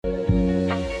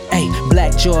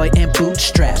Black Joy and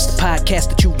Bootstraps, the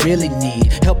podcast that you really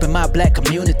need. Helping my black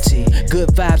community. Good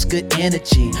vibes, good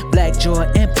energy. Black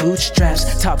Joy and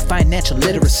Bootstraps, talk financial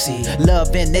literacy.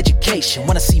 Love and education,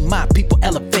 wanna see my people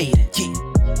elevated. Yeah.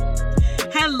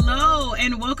 Hello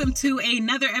and welcome to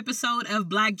another episode of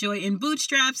Black Joy and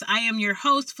Bootstraps. I am your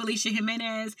host, Felicia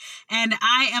Jimenez, and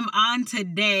I am on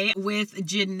today with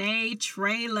Janae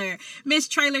Traylor. Miss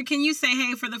Traylor, can you say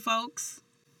hey for the folks?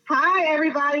 Hi,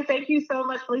 everybody. Thank you so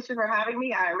much, Felicia, for having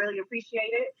me. I really appreciate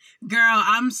it. Girl,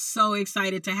 I'm so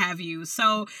excited to have you.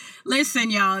 So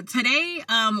listen, y'all, today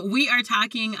we are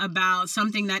talking about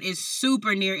something that is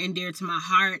super near and dear to my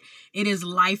heart. It is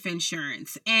life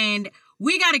insurance. And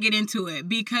we got to get into it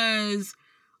because,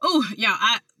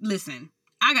 I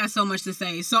got so much to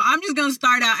say. So I'm just going to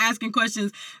start out asking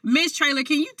questions. Miss Traylor,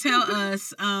 can you tell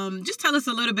us, just tell us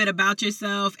a little bit about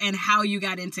yourself and how you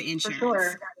got into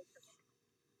insurance?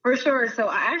 For sure. So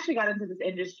I actually got into this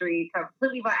industry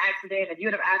completely by accident. If you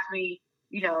would have asked me,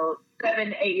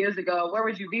 7-8 years ago, where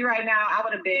would you be right now? I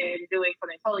would have been doing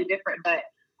something totally different. But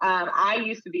I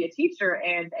used to be a teacher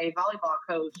and a volleyball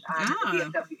coach in the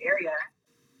DFW area.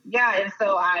 Yeah, and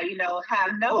so I,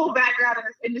 have no background in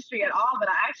this industry at all, but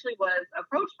I actually was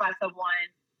approached by someone,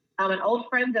 an old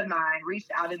friend of mine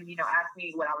reached out and, asked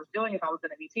me what I was doing, if I was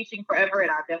going to be teaching forever, and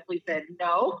I definitely said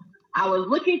no. I was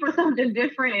looking for something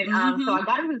different, and so I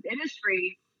got into this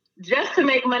industry just to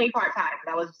make money part-time.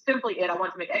 That was simply it. I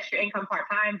wanted to make extra income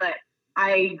part-time, but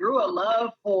I grew a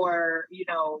love for,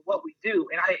 what we do,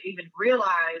 and I didn't even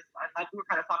realize, like we were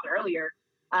kind of talking earlier,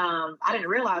 I didn't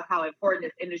realize how important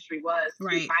this industry was to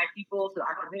my people, to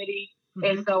our community.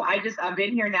 And so I've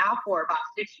been here now for about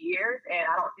 6 years, and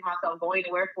I don't see myself going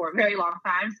anywhere for a very long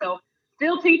time. So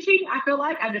still teaching, I feel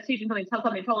like I'm just teaching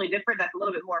something totally different that's a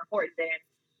little bit more important than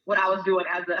what I was doing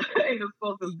as in the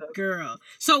school system. Girl.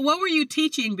 So what were you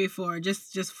teaching before?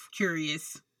 Just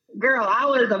curious. Girl, I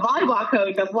was a volleyball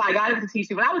coach. That's why I got into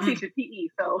teaching. But I was teaching PE,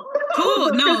 so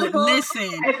cool. No,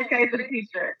 listen. Education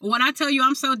teacher. When I tell you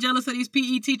I'm so jealous of these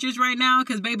PE teachers right now,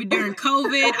 because baby, during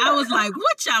COVID, I was like,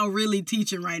 what y'all really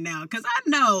teaching right now? Because I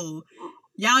know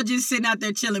y'all just sitting out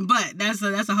there chilling, but that's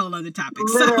a whole other topic.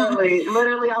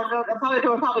 Literally, I'm probably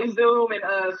doing Zoom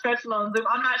and stretching on Zoom.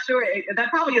 I'm not sure. That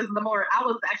probably is the more. I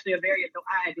was actually I did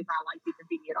not like teaching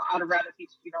PE at all. I would rather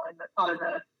teach, in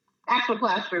the actual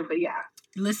classroom. But yeah.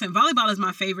 Listen, volleyball is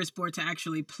my favorite sport to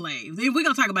actually play. We're going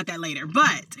to talk about that later.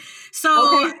 But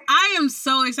I am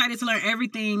so excited to learn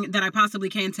everything that I possibly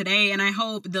can today. And I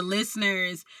hope the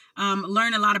listeners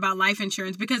learn a lot about life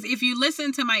insurance, because if you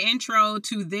listen to my intro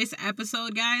to this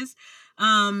episode, guys,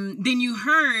 then you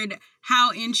heard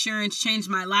how insurance changed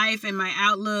my life and my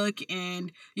outlook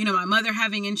and, my mother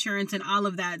having insurance and all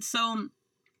of that. So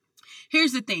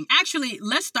here's the thing. Actually,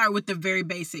 let's start with the very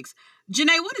basics.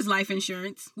 Janae, what is life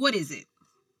insurance? What is it?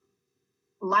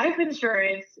 Life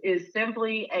insurance is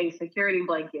simply a security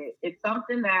blanket. It's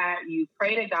something that you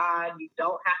pray to God you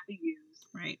don't have to use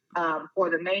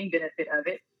for the main benefit of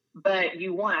it, but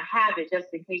you want to have it just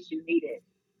in case you need it.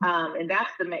 And that's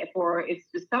it's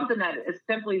just something that is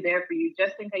simply there for you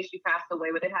just in case you pass away.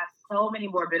 But it has so many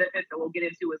more benefits that we'll get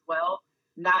into as well.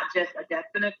 Not just a death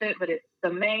benefit, but it's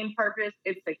the main purpose.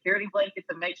 It's security blanket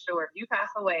to make sure if you pass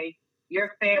away,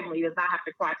 your family does not have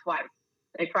to cry twice.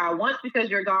 They cry once because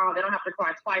you're gone. They don't have to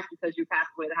cry twice because you passed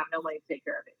away. They have no way to take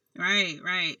care of it.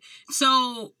 Right.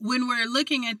 So when we're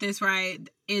looking at this, and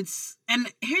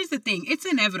here's the thing, it's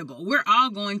inevitable. We're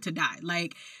all going to die.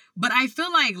 But I feel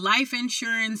like life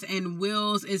insurance and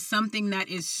wills is something that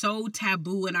is so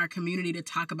taboo in our community to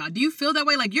talk about. Do you feel that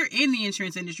way? Like, you're in the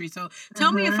insurance industry. So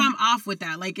tell me if I'm off with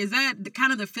that. Like, is that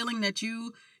kind of the feeling that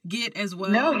you get as well?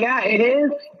 No, yeah, it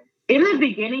is. In the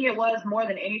beginning, it was more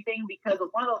than anything because of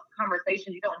one of those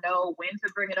conversations you don't know when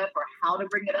to bring it up or how to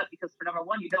bring it up because, for number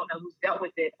one, you don't know who's dealt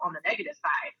with it on the negative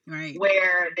side,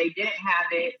 where they didn't have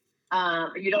it.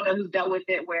 You don't know who's dealt with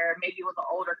it, where maybe it was an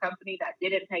older company that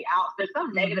didn't pay out. There's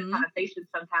some negative connotations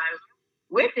sometimes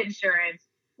with insurance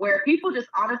where people just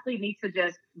honestly need to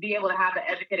just be able to have an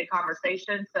educated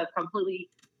conversation to completely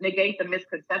negate the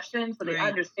misconception so they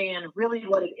understand really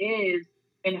what it is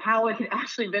and how it can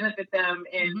actually benefit them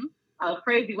in a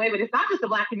crazy way. But it's not just the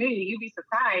Black community. You'd be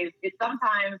surprised. It's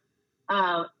sometimes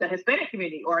the Hispanic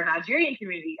community or Nigerian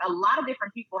community. A lot of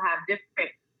different people have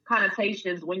different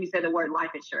connotations when you say the word life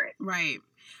insurance. Right.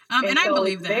 And so I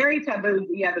believe it's that. Very taboo.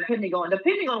 Yeah, depending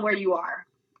on where you are.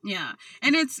 Yeah.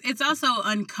 And it's also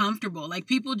uncomfortable. Like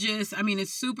people just, I mean,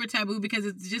 it's super taboo because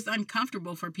it's just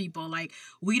uncomfortable for people. Like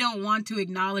we don't want to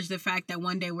acknowledge the fact that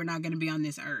one day we're not going to be on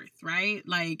this earth, right?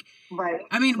 Like, right.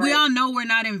 I mean, right. we all know we're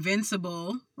not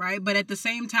invincible, right? But at the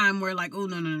same time, we're like, oh,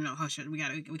 no, hush it. We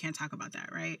can't talk about that,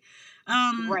 right?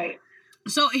 Right.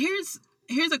 So here's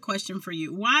a question for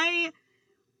you.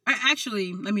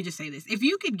 Actually, let me just say this. If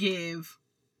you could give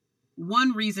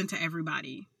one reason to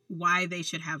everybody why they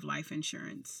should have life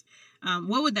insurance,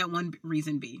 what would that one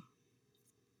reason be?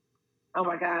 Oh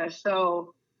my gosh.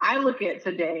 So I look at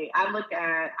today, I look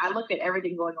at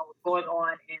everything going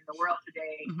on in the world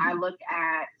today. Mm-hmm. I look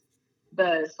at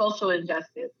the social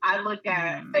injustice. I look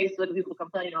at Facebook, people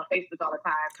complaining on Facebook all the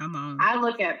time. Come on. I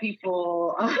look at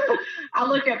people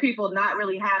not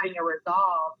really having a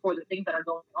resolve for the things that are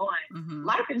going on. Mm-hmm.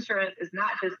 Life insurance is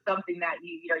not just something that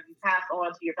you pass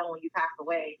on to your family when you pass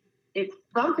away. It's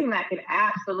something that can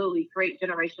absolutely create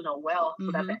generational wealth, so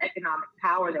that the economic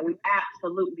power that we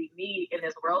absolutely need in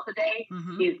this world today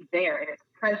is there, and it's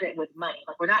present with money.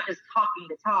 Like we're not just talking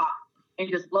to talk and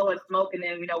just blowing smoke, and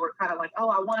then we're kind of like, oh,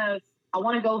 I want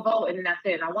to go vote, and then that's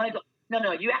it. And I want to go.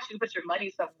 No, you actually put your money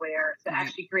somewhere to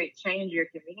actually create change in your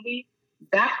community.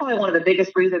 That's probably one of the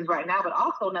biggest reasons right now. But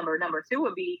also number two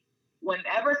would be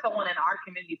whenever someone in our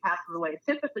community passes away.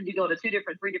 Typically, you go to 3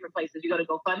 different places. You go to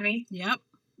GoFundMe. Yep.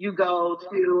 You go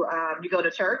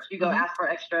to church, you go ask for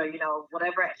extra,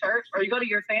 whatever at church, or you go to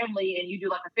your family and you do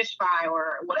like a fish fry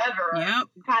or whatever,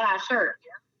 tie-dye shirt.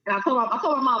 And I told my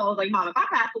mom, I was like, Mom, if I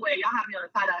pass away, y'all have me on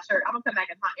a tie-dye shirt, I'm going to come back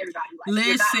and hunt everybody. Like,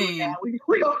 listen,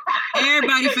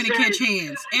 everybody finna catch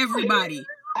hands. Everybody.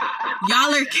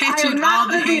 Y'all are catching all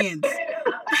the hands.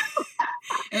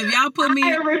 If y'all put me,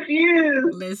 I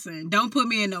refuse. Listen, don't put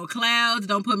me in no clouds.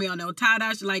 Don't put me on no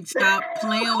tie-dye. Like, stop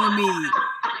playing with me.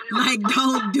 Like,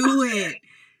 don't do it.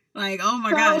 Like, oh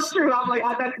my gosh. That's true. I'm like,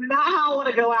 that's not how I want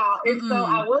to go out. And so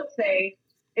I would say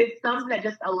it's something that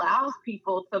just allows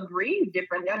people to breathe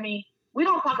differently. I mean, we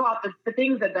don't talk about the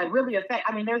things that really affect.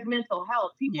 I mean, there's mental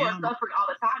health. People are suffering all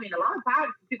the time. And a lot of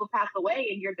times people pass away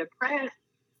and you're depressed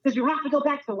because you have to go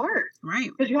back to work. Right.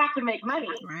 Because you have to make money.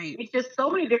 Right. It's just so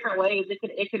many different ways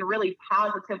it can really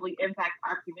positively impact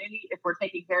our community if we're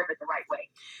taking care of it the right way.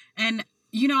 And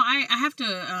I have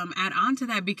to add on to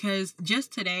that because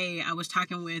just today I was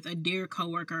talking with a dear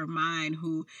coworker of mine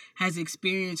who has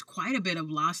experienced quite a bit of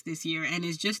loss this year and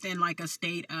is just in like a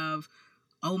state of,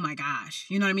 oh my gosh,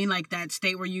 you know what I mean? Like that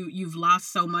state where you've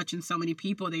lost so much and so many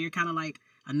people that you're kind of like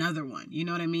another one, you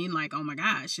know what I mean? Like, oh my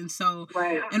gosh. And so,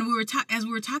 and as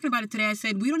we were talking about it today, I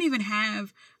said, we don't even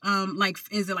have,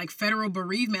 is it like federal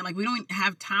bereavement? Like we don't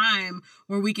have time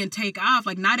where we can take off.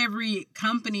 Like not every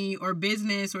company or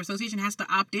business or association has to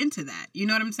opt into that. You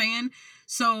know what I'm saying?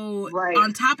 So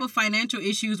on top of financial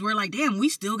issues, we're like, damn, we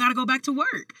still got to go back to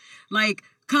work. Like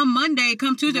come Monday,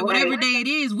 come Tuesday, whatever day it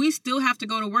is, we still have to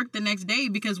go to work the next day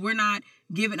because we're not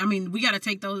given. I mean, we got to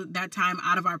take that time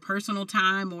out of our personal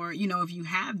time or, if you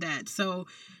have that. So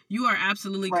you are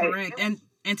absolutely correct. And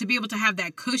to be able to have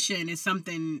that cushion is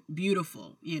something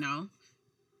beautiful,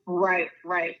 Right.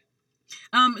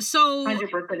 So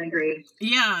 100% agree.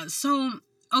 Yeah. So,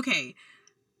 okay.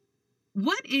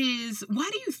 Why do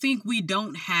you think we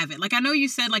don't have it? Like, I know you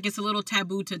said like it's a little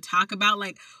taboo to talk about,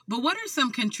 like, but what are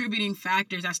some contributing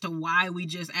factors as to why we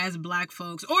just as Black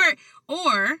folks,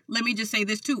 or let me just say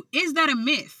this too, is that a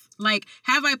myth? Like,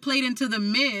 have I played into the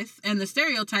myth and the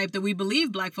stereotype that we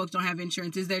believe Black folks don't have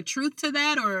insurance? Is there truth to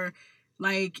that? Or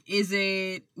like, is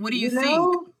it, what do you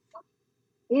think?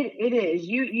 It is.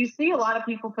 You see a lot of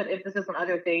people put emphasis on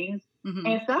other things.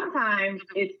 And sometimes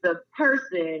it's the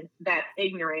person that's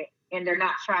ignorant and they're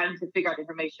not trying to figure out the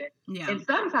information. Yeah. And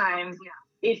sometimes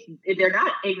if they're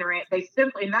not ignorant, they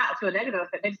simply, not to a negative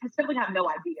effect, they simply have no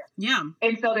idea. Yeah.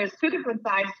 And so there's 2 different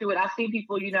sides to it. I've seen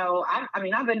people,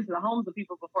 I've been into the homes of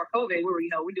people before COVID.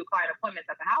 We do client appointments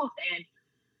at the house, and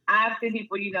I've seen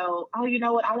people, oh, you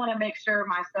know what? I want to make sure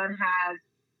my son has,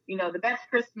 the best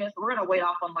Christmas. We're going to wait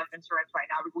off on life insurance right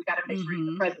now. We got to make sure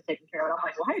the present's taken care of. I'm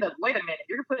like, well, wait a minute.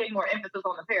 You're putting more emphasis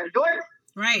on the pair of Jordans.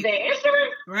 Right. The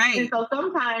insurance. Right. And so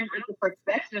sometimes it's a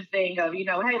perspective thing of,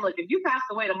 hey, look, if you pass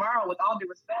away tomorrow, with all due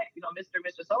respect,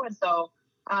 Mr. So-and-so,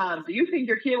 do you think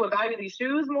your kid would value these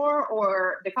shoes more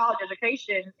or the college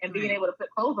education and being able to put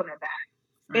clothes on their back?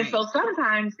 Right. And so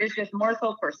sometimes it's just more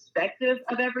so perspective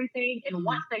of everything. And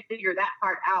once they figure that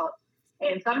part out,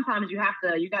 and sometimes you got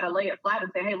to lay it flat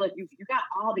and say, hey, look, you got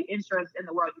all the insurance in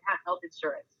the world. You have health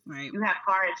insurance. Right. You have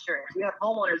car insurance. You have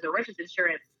homeowners or renters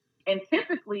insurance. And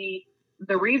typically,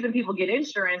 the reason people get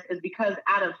insurance is because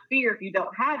out of fear, if you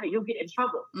don't have it, you'll get in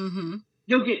trouble.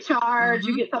 you'll get charged,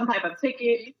 you Mhm. get some type of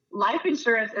ticket. Life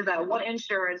insurance is that one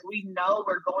insurance we know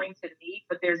we're going to need,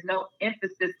 but there's no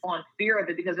emphasis on fear of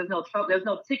it because there's no trouble, there's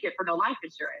no ticket for no life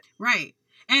insurance. Right.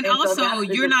 And And so also,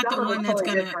 you're not the one that's totally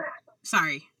gonna. different.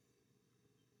 Sorry.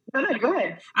 No, go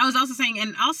ahead. I was also saying,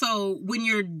 and also when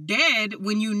you're dead,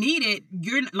 when you need it,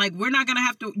 you're like, we're not gonna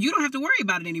have to. You don't have to worry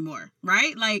about it anymore,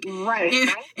 right? Like, Right.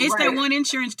 it's right. that one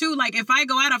insurance too. Like, if I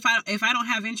go out, if I don't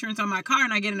have insurance on my car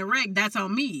and I get in a wreck, that's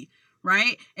on me,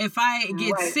 right? If I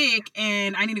get Right. sick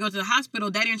and I need to go to the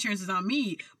hospital, that insurance is on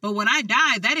me. But when I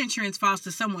die, that insurance falls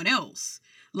to someone else.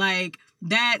 Like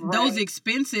that, those Right.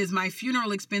 expenses, my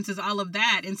funeral expenses, all of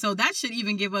that. And so that should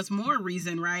even give us more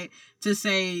reason, right? To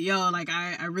say, yo, like,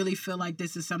 I really feel like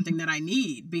this is something that I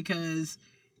need, because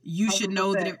you should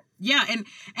know that. 100%. Yeah.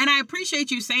 And I appreciate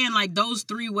you saying like those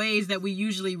 3 ways that we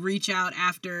usually reach out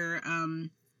after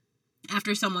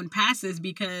someone passes,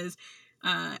 because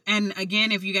and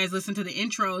again, if you guys listen to the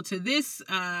intro to this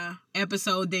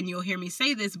episode, then you'll hear me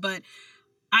say this, but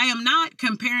I am not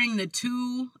comparing the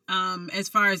two as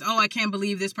far as, oh, I can't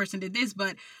believe this person did this,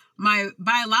 but my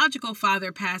biological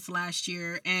father passed last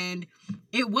year, and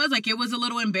it was a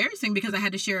little embarrassing because I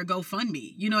had to share a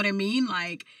GoFundMe. You know what I mean?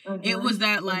 Like, it was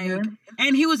that, like,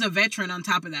 and he was a veteran on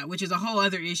top of that, which is a whole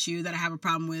other issue that I have a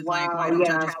problem with. Wow, like, why don't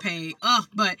y'all just pay?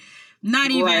 But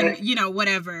not even, Right.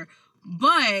 Whatever.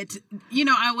 But,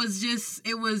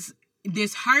 it was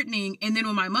disheartening. And then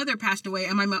when my mother passed away,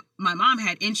 and my mom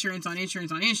had insurance on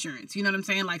insurance on insurance, you know what I'm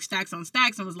saying? Like stacks on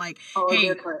stacks, and was like, hey,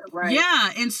 different. Right.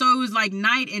 yeah. And so it was like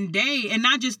night and day. And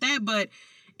not just that, but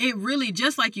it really,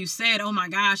 just like you said, oh my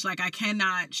gosh, like I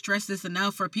cannot stress this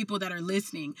enough for people that are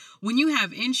listening. When you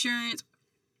have insurance,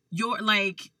 you're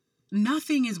like,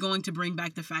 nothing is going to bring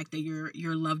back the fact that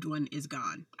your loved one is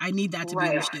gone. I need that to be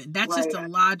understood. That's just a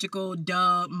logical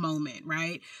duh moment,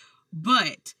 right?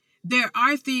 But there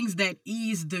are things that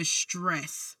ease the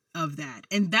stress of that.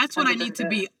 And that's what I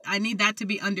need that to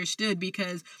be understood,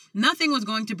 because nothing was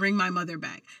going to bring my mother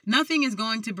back. Nothing is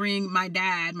going to bring my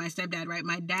dad, my stepdad, right?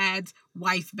 My dad's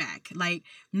wife back. Like,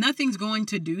 nothing's going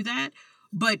to do that.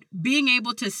 But being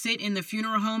able to sit in the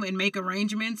funeral home and make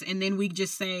arrangements, and then we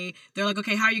just say, they're like,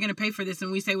 okay, how are you going to pay for this?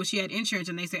 And we say, well, she had insurance.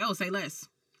 And they say, oh, say less.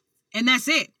 And that's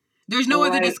it. There's no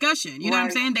other discussion. You know what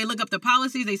I'm saying? They look up the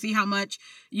policies. They see how much,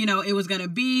 it was going to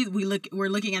be. We're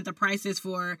looking at the prices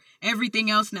for everything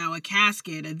else now, a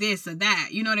casket, a this, a that.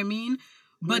 You know what I mean?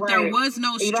 But there was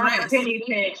no stress. You don't have a penny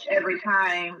pinch every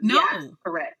time. No. Yeah,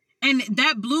 correct. And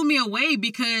that blew me away,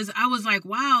 because I was like,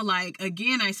 wow, like,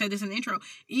 again, I said this in the intro,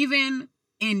 even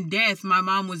in death, my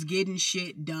mom was getting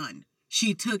shit done.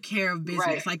 She took care of business.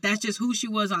 Right. Like, that's just who she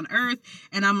was on earth.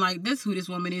 And I'm like, that's who this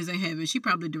woman is in heaven. She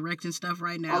probably directing stuff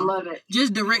right now. I love it.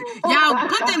 Just direct. Y'all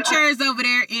put them chairs over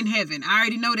there in heaven. I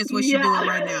already know that's what she's doing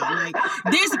right now. Like,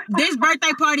 this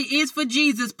birthday party is for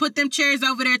Jesus. Put them chairs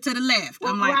over there to the left.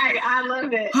 I'm like, right. I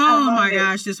love it. Oh my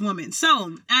gosh, this woman.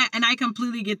 So, I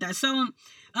completely get that. So,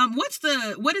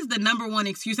 what is the number one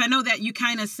excuse? I know that you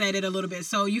kind of said it a little bit.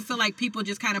 So you feel like people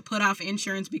just kind of put off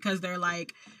insurance because they're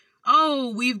like,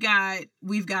 oh, we've got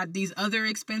these other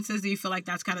expenses. Do you feel like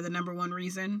that's kind of the number one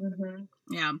reason?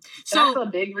 Mm-hmm. Yeah. So that's a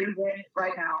big reason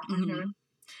right now.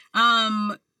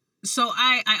 Mm-hmm. So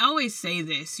I always say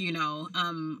this,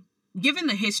 given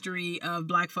the history of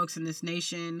Black folks in this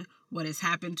nation, what has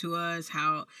happened to us,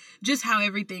 how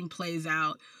everything plays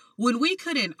out. When we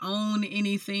couldn't own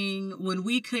anything, when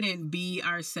we couldn't be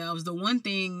ourselves, the one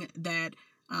thing that,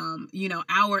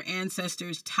 our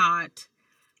ancestors taught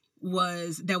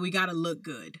was that we got to look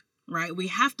good, right? We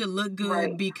have to look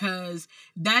good because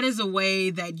that is a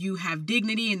way that you have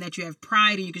dignity and that you have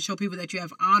pride, and you can show people that you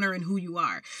have honor in who you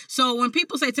are. So when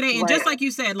people say today, and just like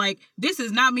you said, like, this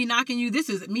is not me knocking you, this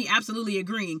is me absolutely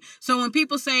agreeing. So when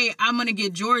people say, I'm going to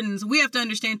get Jordans, we have to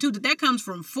understand too, that comes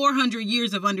from 400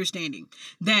 years of understanding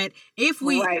that if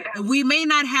we may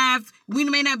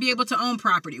not be able to own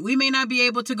property. We may not be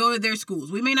able to go to their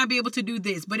schools. We may not be able to do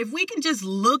this, but if we can just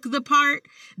look the part,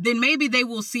 then maybe they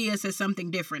will see us as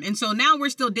something different. And so now we're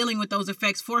still dealing with those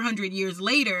effects 400 years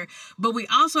later, but we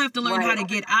also have to learn how to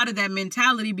get out of that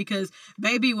mentality, because,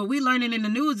 baby, what we learning in the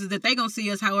news is that they gonna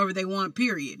see us however they want,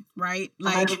 period, right?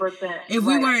 Like, 100%. if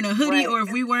we wearing a hoodie or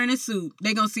if we wearing a suit,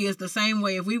 they gonna see us the same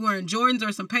way. If we wearing Jordans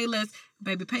or some Payless,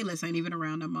 baby, Payless ain't even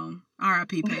around no more.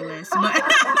 R.I.P. Payless.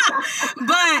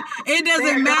 But it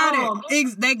doesn't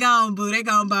matter. They gone, boo. They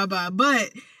gone, bye-bye.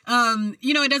 But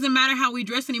it doesn't matter how we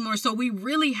dress anymore. So we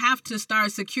really have to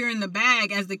start securing the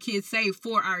bag, as the kids say,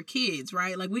 for our kids,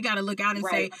 right? Like, we got to look out and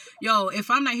say, yo, if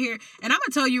I'm not here, and I'm going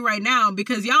to tell you right now,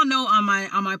 because y'all know on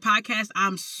my podcast,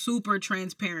 I'm super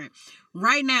transparent.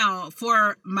 right now,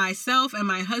 for myself and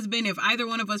my husband, if either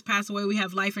one of us pass away, we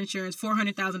have life insurance,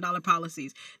 $400,000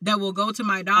 policies that will go to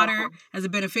my daughter as a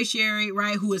beneficiary,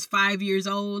 right, who is 5 years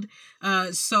old.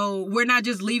 So we're not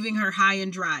just leaving her high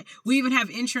and dry. We even have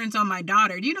insurance on my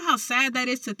daughter. Do you know how sad that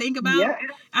is to think about? Yeah.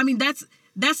 I mean, that's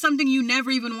something you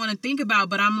never even want to think about,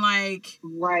 but I'm like,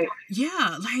 right.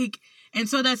 Yeah, like, and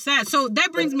so that's sad. So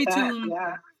that brings me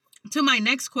to my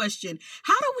next question.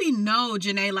 How do we know,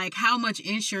 Janae, like how much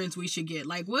insurance we should get?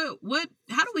 Like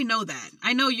how do we know that?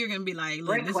 I know you're going to be like,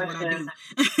 look, this is what I do.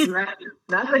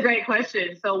 That's a great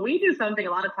question. So we do something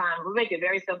a lot of times, we make it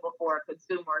very simple for a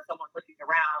consumer or someone looking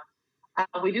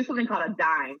around. We do something called a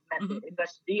DIME method.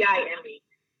 It's DIME.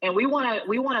 And we want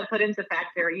to put into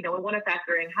factor, we want to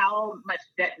factor in how much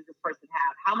debt does this person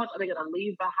have? How much are they going to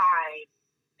leave behind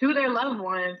to their loved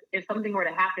ones if something were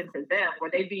to happen to them, where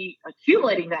they'd be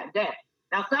accumulating that debt?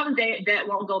 Now, some debt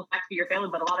won't go back to your family,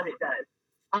 but a lot of it does.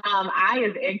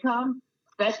 As income,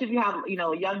 especially if you have,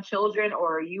 young children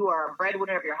or you are a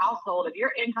breadwinner of your household, if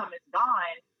your income is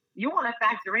gone, you want to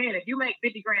factor in, if you make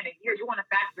 $50,000 a year, you want to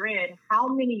factor in how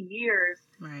many years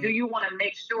do you want to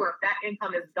make sure if that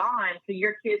income is gone to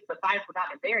your kids suffice without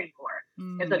it there anymore.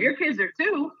 And so if your kids are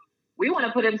 2, we want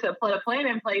to put a plan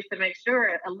in place to make sure,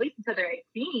 at least until they're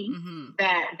 18,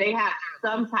 that they have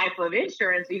some type of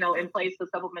insurance, in place to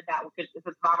supplement that if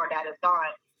mom or dad is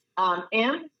gone.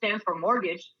 M stands for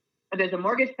mortgage. If there's a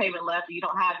mortgage payment left, you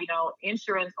don't have,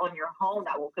 insurance on your home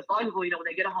that will, because a lot of people, when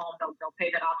they get a home, they'll pay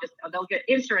that off. They'll get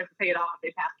insurance to pay it off if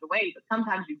they passed away, but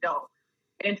sometimes you don't.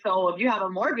 And so if you have a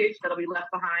mortgage that'll be left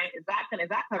behind, is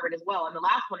that covered as well? And the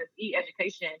last one is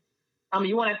education.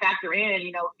 You want to factor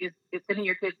in, is sending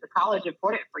your kids to college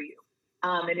important for you?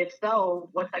 And if so,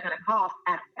 what's that going to cost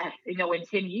in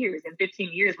 10 years, in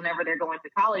 15 years, whenever they're going to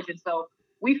college? And so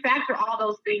we factor all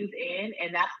those things in,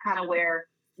 and that's kind of where,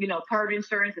 term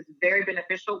insurance is very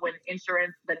beneficial when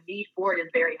the need for it is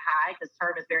very high, because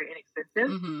term is very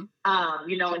inexpensive.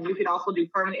 And you can also do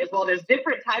permanent as well. There's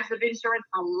different types of insurance.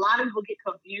 A lot of people get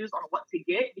confused on what to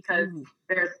get, because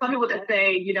there's some people that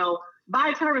say,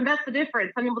 buy term and that's the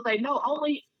difference. Some people say, no,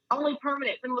 only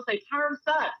permanent. Some people say term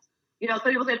sucks.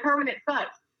 Some people say permanent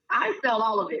sucks. I sell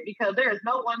all of it, because there is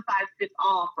no one size fits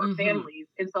all for families.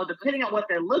 And so depending on what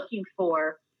they're looking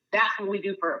for, that's what we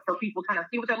do for people, kind of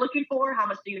see what they're looking for. How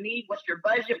much do you need? What's your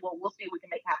budget? Well, we'll see what we can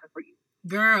make happen for you.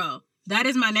 Girl, that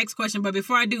is my next question. But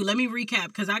before I do, let me recap,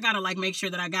 because I got to make sure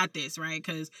that I got this, right?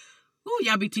 Because,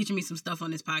 y'all be teaching me some stuff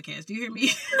on this podcast. Do you hear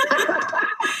me?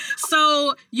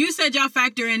 So you said y'all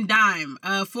factor in DIME,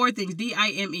 4 things,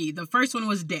 DIME. The first one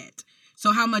was debt.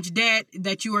 So how much debt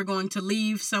that you are going to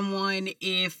leave someone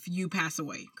if you pass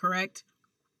away, correct?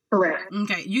 Correct.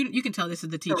 Okay, you can tell this is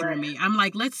the teacher in me. I'm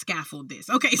like, let's scaffold this.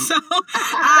 Okay, so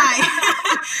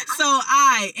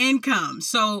income.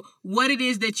 So what it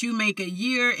is that you make a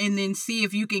year, and then see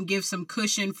if you can give some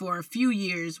cushion for a few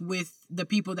years with the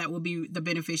people that will be the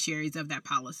beneficiaries of that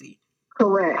policy.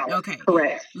 Correct. Okay.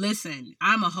 Correct. Listen,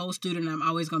 I'm a whole student. I'm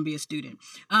always going to be a student.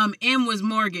 M was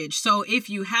mortgage. So if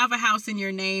you have a house in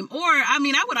your name, or,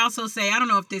 I would also say, I don't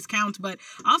know if this counts, but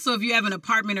also if you have an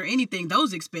apartment or anything,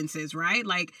 those expenses, right?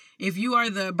 Like if you are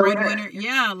the breadwinner,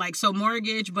 so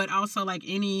mortgage, but also like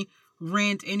any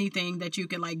rent, anything that you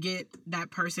can get that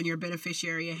person, your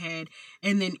beneficiary, ahead.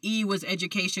 And then E was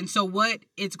education. So what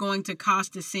it's going to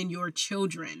cost to send your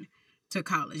children to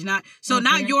college. Not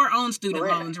your own student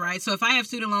loans, right? So if I have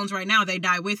student loans right now, they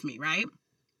die with me, right?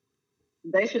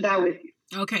 They should die with you.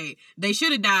 Okay. They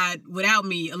should have died without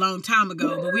me a long time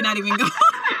ago, but we're not even going.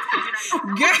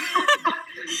 Girl.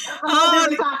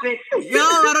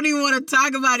 I don't even want to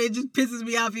talk about it. It just pisses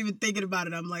me off even thinking about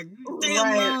it. I'm like,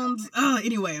 damn loans.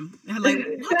 Anyway,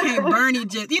 why can't Bernie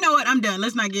just, you know what? I'm done.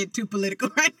 Let's not get too political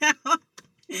right now.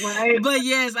 Right. But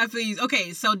yes, I feel you.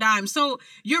 Okay, so DIME. So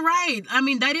you're right.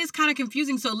 That is kind of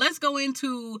confusing. So let's go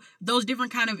into those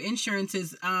different kind of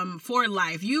insurances for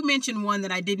life. You mentioned one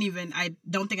that I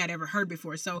don't think I'd ever heard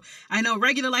before. So I know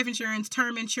regular life insurance,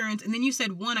 term insurance, and then you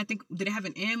said one, I think, did it have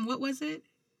an M? What was it?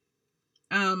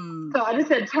 So I just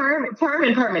said term and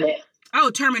permanent. Oh,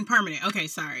 term and permanent. Okay,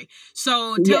 sorry.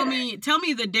 So tell me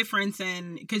the difference,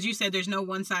 because you said there's no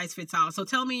one size fits all. So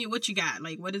tell me what you got.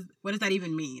 What does that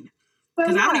even mean?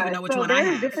 Because I don't even know which one I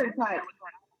have. Different types.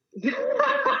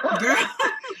 Girl.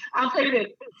 I'll tell you this.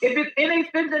 If it's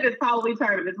inexpensive, it's probably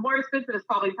term. If it's more expensive, it's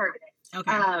probably permanent.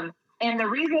 Okay. And the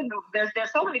reason,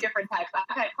 there's so many different types.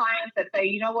 I've had clients that say,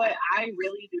 you know what, I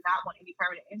really do not want any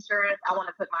permanent insurance. I want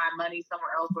to put my money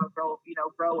somewhere else where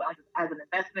it'll grow as an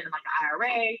investment in an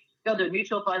IRA. They'll do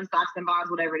mutual funds, stocks and bonds,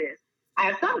 whatever it is. I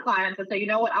have some clients that say, you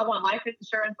know what, I want life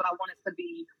insurance, but I want it to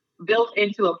be built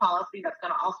into a policy that's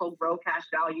going to also grow cash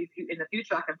value in the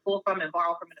future. I can pull from and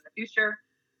borrow from it in the future.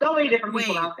 So many different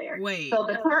people out there. So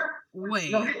the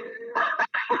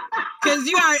because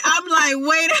I'm like,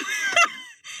 wait.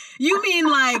 You mean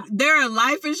like there are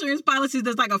life insurance policies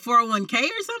that's like a 401k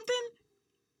or something?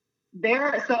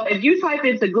 So if you type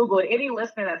into Google, any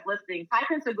listener that's listening, type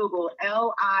into Google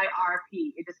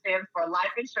LIRP. It just stands for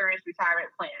Life Insurance Retirement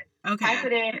Plan. Okay. Type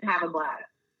it in and have a blast.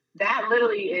 That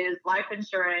literally is life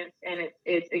insurance, and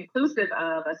it's inclusive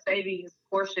of a savings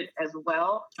portion as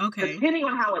well. Okay. Depending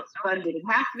on how it's funded, it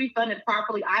has to be funded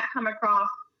properly. I've come across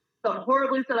some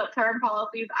horribly set up term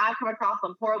policies. I've come across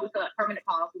some horribly set up permanent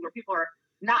policies where people are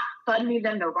not funding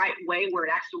them the right way, where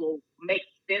it actually will make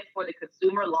sense for the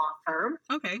consumer long term.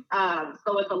 Okay.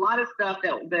 So it's a lot of stuff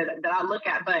that I look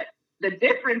at, but the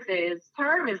difference is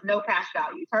term is no cash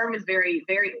value. Term is very,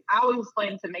 very, I always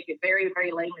explain to make it very,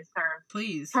 very layman's terms.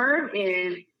 Please. Term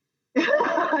is,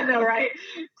 I know, right?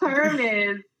 Term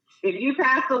is, if you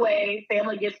pass away,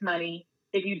 family gets money.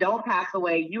 If you don't pass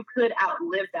away, you could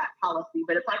outlive that policy,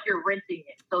 but it's like you're renting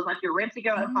it. So it's like you're renting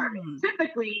an apartment.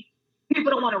 Typically,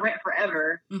 people don't want to rent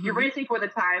forever. Mm-hmm. You're renting for the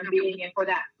time being and for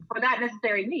that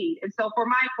necessary need. And so for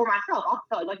myself, I'll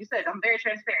tell you, like you said, I'm very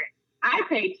transparent. I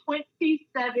pay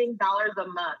 $27 a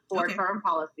month for a term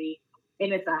policy,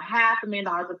 and it's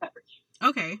 $500,000 of coverage.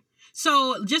 Okay.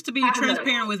 So just to be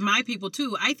transparent with my people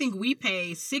too, I think we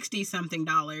pay $60-something,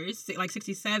 like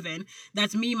 $67.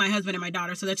 That's me, my husband, and my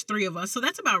daughter. So that's 3 of us. So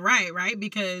that's about right?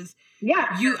 Because so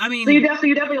you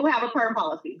definitely will have a term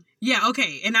policy. Yeah.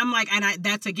 Okay. And I'm like,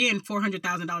 that's again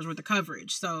 $400,000 worth of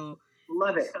coverage. So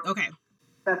love it. Okay.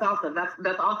 That's awesome.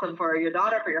 That's awesome for your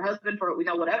daughter, for your husband, for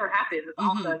whatever happens. It's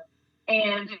awesome.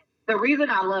 And the reason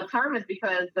I love term is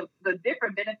because the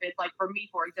different benefits, like for me,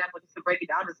 for example, just to break it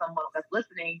down to someone that's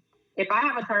listening, if I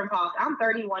have a term policy, I'm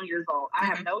 31 years old. I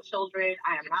have no children.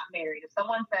 I am not married. If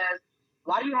someone says,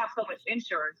 why do you have so much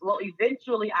insurance? Well,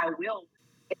 eventually I will.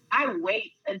 If I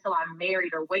wait until I'm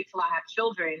married or wait till I have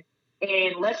children,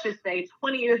 and let's just say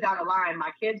 20 years down the line,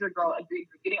 my kids are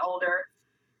getting older,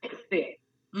 it's sick.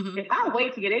 Mm-hmm. If I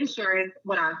wait to get insurance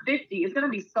when I'm 50, it's going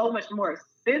to be so much more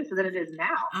expensive than it is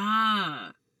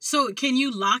now. So can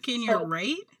you lock in your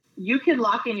rate? You can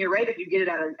lock in your rate if you get it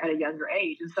at a younger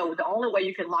age. And so the only way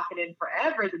you can lock it in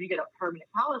forever is if you get a permanent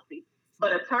policy.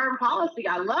 But a term policy,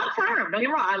 I love term. Don't get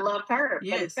me wrong, I love term.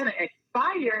 Yes. But it's going to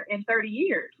expire in 30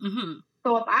 years. Mm-hmm.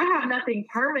 So if I have nothing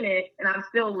permanent and I'm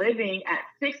still living at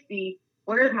 60,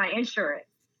 where's my insurance?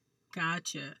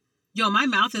 Gotcha. Yo, my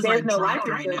mouth is dropped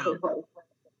right now.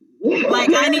 Like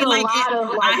I need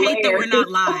I hate that we're not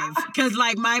live because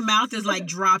my mouth is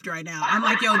dropped right now. I'm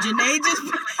like, yo, Janae just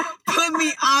put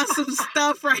me on some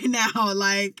stuff right now.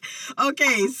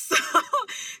 Okay,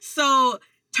 so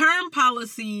term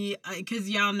policy, because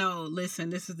y'all know,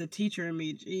 listen, this is the teacher in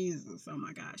me. Jesus, oh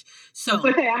my gosh. So it's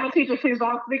okay, I'm a teacher too, so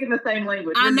I'm speaking the same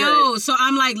language. I know. So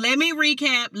I'm like, let me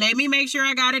recap. Let me make sure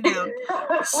I got it down.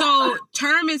 So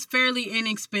term is fairly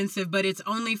inexpensive, but it's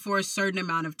only for a certain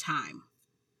amount of time.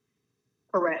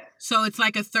 Correct. So it's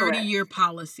like a 30-year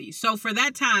policy. So for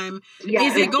that time,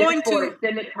 is it going to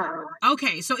extended term?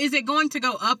 Okay, so is it going to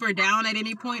go up or down at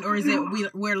any point, or is it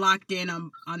we're locked in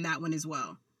on that one as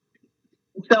well?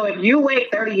 So if you wait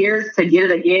 30 years to get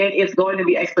it again, it's going to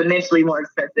be exponentially more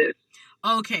expensive.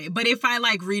 Okay, but if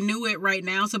I renew it right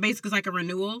now, so basically it's like a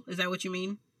renewal, is that what you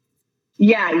mean?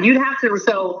 Yeah, you'd have to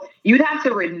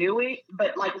renew it,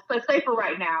 but let's say for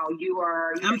right now,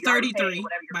 I'm 33,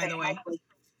 by the way.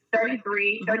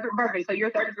 33, perfect. So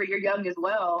you're 33, you're young as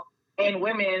well. And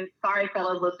women, sorry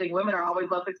fellas listening, women are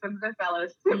always less expensive than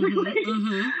fellas, typically,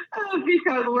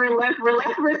 because we're less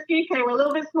risky. Okay, we're a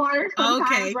little bit smarter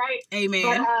sometimes, right?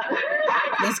 Amen. But,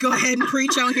 let's go ahead and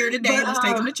preach on here today. Let's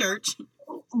take them to church.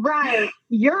 Right.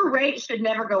 Your rate should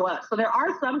never go up. So there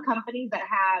are some companies that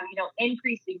have,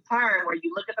 increasing term where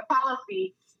you look at the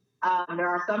policy. There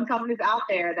are some companies out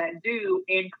there that do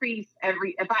increase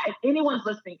if anyone's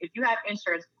listening, if you have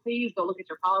insurance, please go look at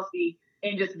your policy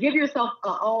and just give yourself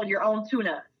your own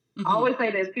tune-up. Mm-hmm. I always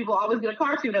say this, people always get a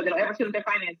car tune-up, they don't ever tune up their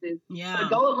finances. Yeah. But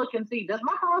go and look and see, does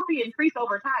my policy increase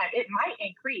over time? It might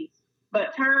increase,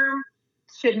 but term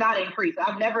should not increase.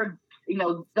 I've never,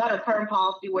 done a term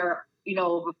policy where,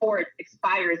 before it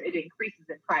expires, it increases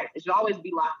in price. It should always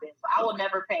be locked in. So I will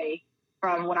never pay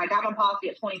from when I got my policy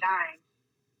at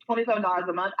 $27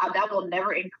 a month. That will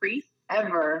never increase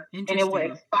ever, and it will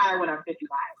expire when I'm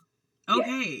 55.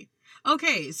 Okay. Yes.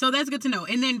 Okay, so that's good to know.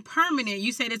 And then permanent,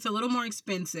 you said it's a little more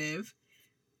expensive,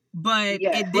 but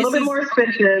a little bit more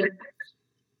expensive.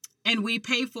 And we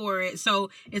pay for it, so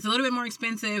it's a little bit more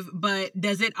expensive, but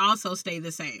does it also stay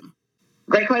the same?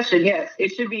 Great question. Yes, it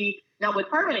should be. Now with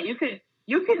permanent, you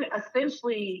can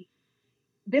essentially,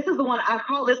 this is the one I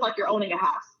call this like you're owning a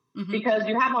house. Mm-hmm. Because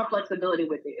you have more flexibility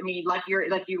with it. I mean, like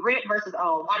you rent versus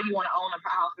why do you want to own a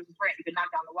house versus rent? You can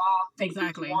knock down the walls, take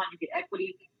what you want, you get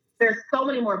equity. There's so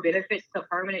many more benefits to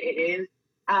permanent. It is.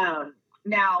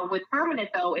 Now with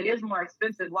permanent though, it is more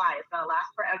expensive. Why? It's gonna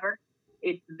last forever.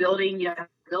 It's building,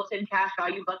 built-in cash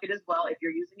value bucket as well. If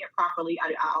you're using it properly,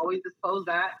 I always disclose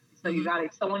that. So mm-hmm.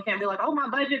 Someone can't be like, oh, my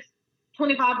budget's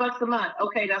 $25 a month.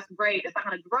 Okay, that's great. It's not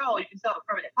going to grow. You can sell a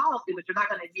permanent policy, but you're not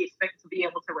going to be expected to be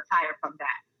able to retire from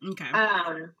that.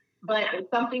 Okay. But it's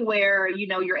something where,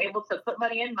 you're able to put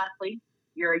money in monthly.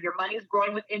 Your money is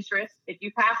growing with interest. If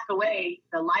you passed away,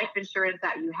 the life insurance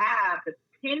that you have,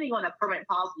 depending on the permanent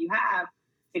policy you have,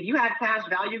 if you have cash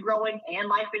value growing and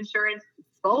life insurance,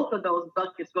 both of those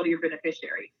buckets go to your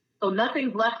beneficiary. So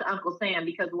nothing's left to Uncle Sam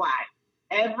because why?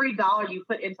 Every dollar you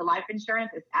put into life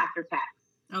insurance is after tax.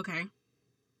 Okay.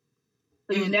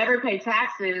 So you never pay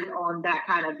taxes on that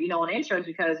kind of, on insurance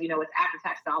because, it's after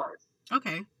tax dollars.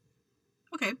 Okay.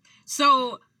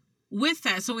 So with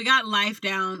that, so we got life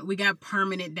down, we got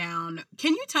permanent down.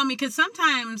 Can you tell me, because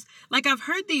sometimes, like I've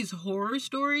heard these horror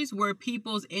stories where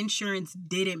people's insurance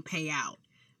didn't pay out.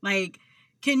 Like,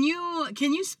 can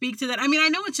you speak to that? I mean, I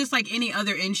know it's just like any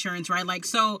other insurance, right? Like,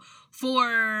 so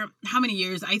for how many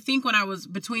years? I think when I was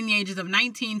between the ages of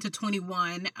 19 to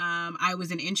 21, I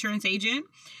was an insurance agent.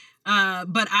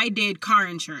 But I did car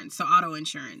insurance, so auto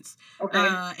insurance.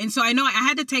 Okay. And so I know I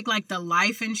had to take like the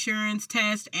life insurance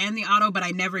test and the auto, but I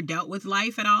never dealt with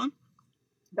life at all.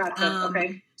 Gotcha.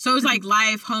 Okay. So it was like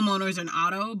life, homeowners, and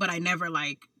auto, but I never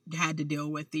like had to deal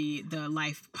with the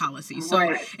life policy. So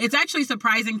right. It's actually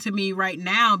surprising to me right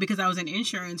now because I was in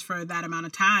insurance for that amount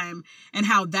of time and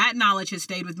how that knowledge has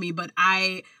stayed with me. But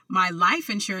my life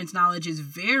insurance knowledge is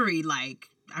very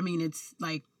it's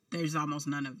like, there's almost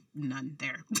none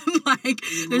there. Like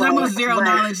there's almost zero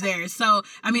knowledge there. So,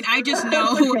 I mean, I just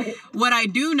know what I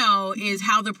do know is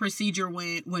how the procedure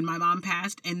went when my mom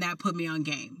passed, and that put me on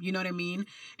game. You know what I mean?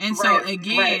 And so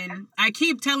again, I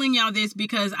keep telling y'all this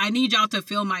because I need y'all to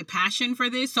feel my passion for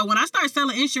this. So when I start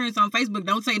selling insurance on Facebook,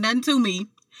 don't say nothing to me.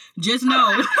 Just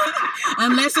know,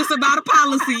 unless it's about a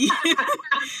policy,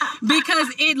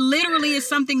 because it literally is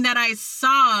something that I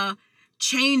saw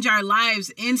change our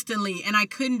lives instantly, and I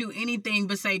couldn't do anything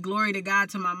but say glory to God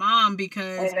to my mom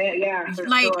because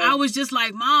I was just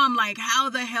like, Mom, like how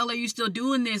the hell are you still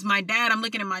doing this? I'm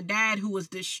looking at my dad who was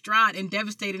distraught and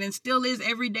devastated and still is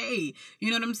every day. You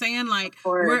know what I'm saying? Like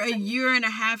we're a year and a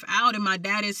half out and my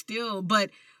dad is still, but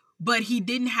he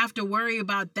didn't have to worry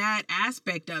about that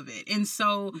aspect of it. And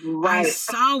so I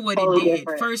saw what it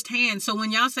did firsthand. So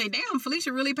when y'all say, damn,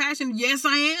 Felicia really passionate, yes,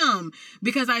 I am.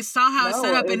 Because I saw how it's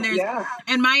set up. And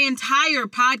and my entire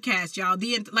podcast, y'all,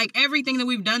 everything that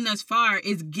we've done thus far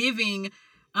is giving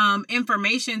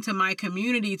information to my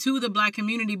community, to the Black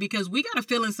community, because we got to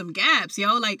fill in some gaps,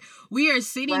 yo. Like we are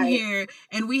sitting here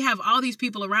and we have all these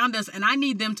people around us and I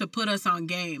need them to put us on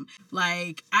game.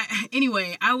 Like,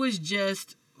 I was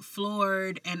just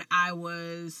floored and I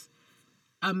was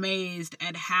amazed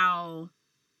at how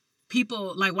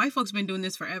people, like white folks been doing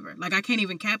this forever. Like I can't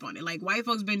even cap on it. Like white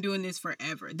folks been doing this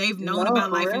forever. They've known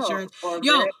about life insurance.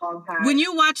 Yo, when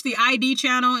you watch the ID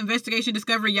channel, Investigation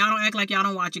Discovery, y'all don't act like y'all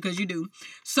don't watch it because you do.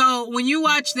 So when you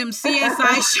watch them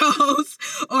CSI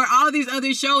shows or all these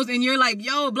other shows and you're like,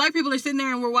 yo, Black people are sitting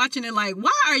there and we're watching it like,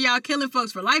 why are y'all killing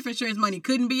folks for life insurance money?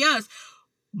 Couldn't be us.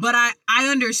 But I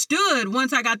understood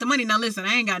once I got the money. Now listen,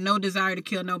 I ain't got no desire to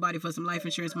kill nobody for some life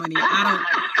insurance money.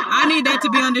 I need that to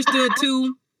be understood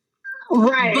too.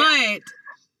 Right. But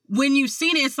when you've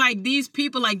seen it, it's like these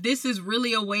people, like this is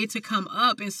really a way to come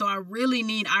up. And so I really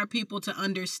need our people to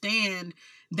understand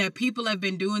that people have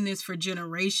been doing this for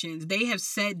generations. They have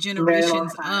set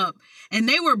generations up and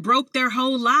they were broke their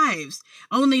whole lives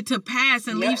only to pass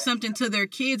and leave something to their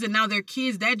kids. And now their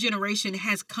kids, that generation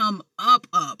has come up.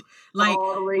 Like,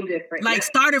 totally different. Like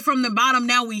started from the bottom.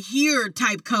 Now we hear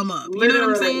type come up. You know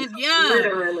what I'm saying? Yeah.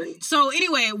 Literally. So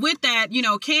anyway, with that, I'm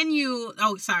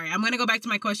going to go back to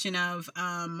my question of,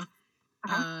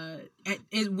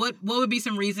 what would be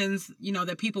some reasons,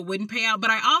 that people wouldn't pay out? But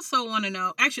I also want to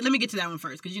know, actually, let me get to that one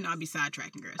first, because, I'll be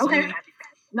sidetracking, girl. So okay.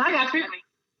 No, I got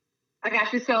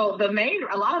you. So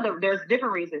there's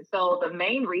different reasons. So the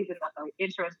main reason that the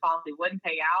insurance policy wouldn't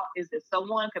pay out is if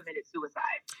someone committed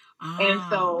suicide. And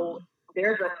so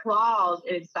there's a clause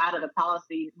inside of the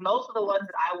policy. Most of the ones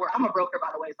that I'm a broker, by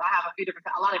the way, so I have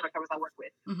a lot of different companies I work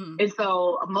with. Mm-hmm. And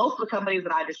so most of the companies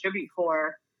that I distribute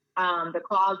for, the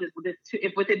clause is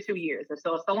within 2 years. And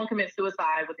so if someone commits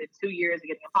suicide within 2 years of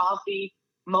getting a policy,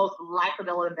 most likely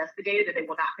they'll investigate it and they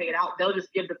will not pay it out. They'll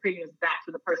just give the premiums back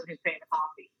to the person who's paying the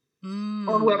policy.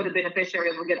 Or whoever the beneficiary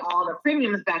is will get all the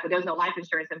premiums back, but there's no life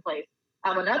insurance in place.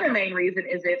 Another main reason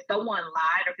is if someone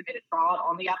lied or committed fraud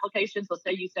on the application. So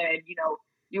say you said,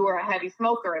 you were a heavy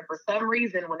smoker, and for some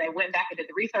reason, when they went back and did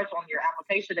the research on your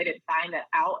application, they didn't sign that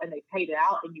out and they paid it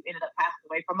out, and you ended up passing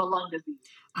away from a lung disease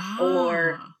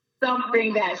or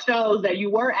something that shows that you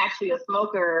were actually a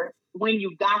smoker when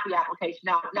you got the application.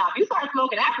 Now, if you start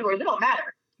smoking afterwards, it don't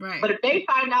matter. Right. But if they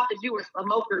find out that you were a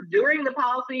smoker during the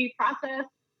policy process,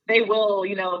 they will,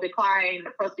 decline the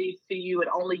proceeds to you and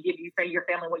only give you your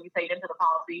family what you paid into the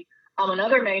policy.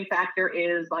 Another main factor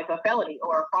is like a felony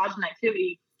or a fraudulent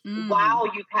activity while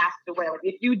you passed away. Like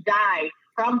if you die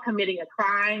from committing a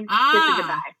crime, kissing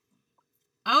goodbye.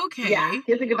 Okay. Yeah,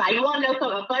 kissing goodbye. You want to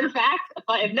know a fun fact?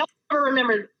 If no one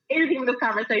remembers anything in this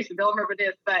conversation, they'll remember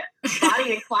this. But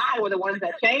Bonnie and Clyde were the ones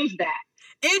that changed that.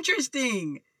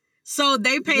 Interesting. So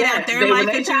they paid out their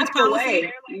life insurance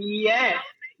policy? Yes.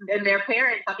 And their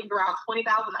parents, I think around $20,000.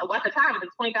 At the time, it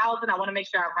was $20,000. I want to make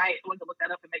sure I'm right. I want to look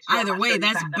that up and make sure. Either way,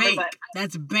 that's bank.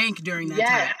 That's bank during that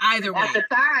time. Either way. At the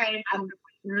time,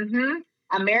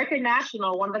 American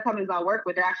National, one of the companies I work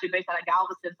with, they're actually based out of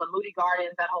Galveston. So Moody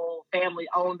Gardens, that whole family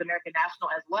owns American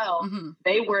National as well.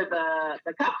 They were the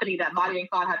company that Bonnie and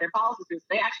Clyde had their policies with.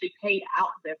 They actually paid out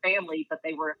to their family, but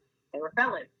they were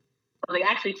felons. So they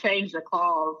actually changed the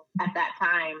clause at that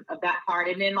time of that part.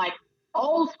 And then like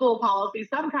old school policies,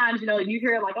 sometimes, you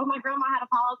hear like, oh, my grandma had a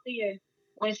policy and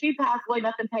when she passed away,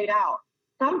 nothing paid out.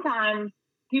 Sometimes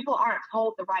people aren't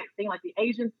told the right thing. Like the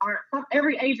agents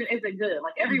every agent isn't good.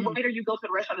 Like every waiter you go to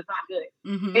the restaurant is not good.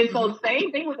 And so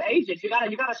same thing with agents. You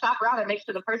gotta shop around and make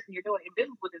sure the person you're doing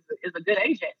business with is a good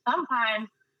agent. Sometimes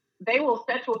they will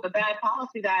set you with a bad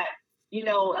policy that,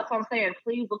 that's what I'm saying.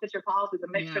 Please look at your policies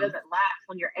and make sure it doesn't lapse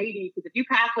when you're 80. Because if you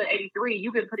pass at 83,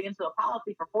 you've been put into a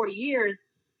policy for 40 years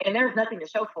and there's nothing to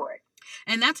show for it.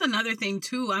 And that's another thing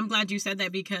too. I'm glad you said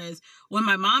that because when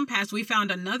my mom passed, we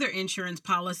found another insurance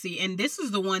policy. And this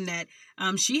is the one that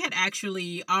she had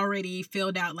actually already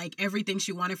filled out like everything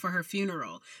she wanted for her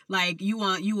funeral. Like you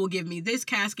will give me this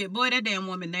casket. Boy, that damn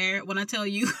woman there, when I tell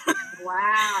you,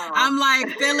 wow. I'm like,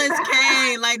 Phyllis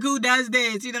K, like who does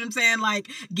this? You know what I'm saying?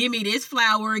 Like, give me this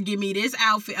flower, give me this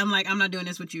outfit. I'm like, I'm not doing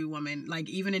this with you, woman. Like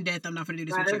even in death, I'm not going to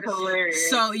do this with you. Hilarious.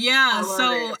 So yeah.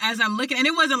 So as I'm looking, and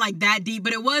it wasn't like that deep,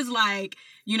 but it was like,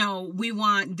 we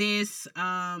want this,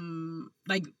 what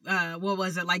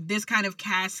was it? Like this kind of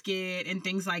casket and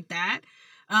things like that.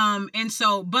 And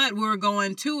so, but we were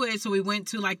going to it. So we went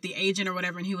to like the agent or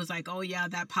whatever. And he was like, oh yeah,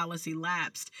 that policy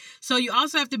lapsed. So you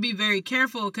also have to be very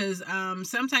careful because,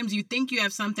 sometimes you think you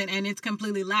have something and it's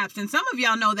completely lapsed. And some of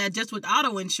y'all know that just with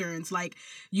auto insurance, like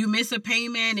you miss a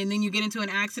payment and then you get into an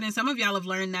accident. Some of y'all have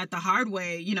learned that the hard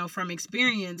way, from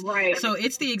experience. Right. So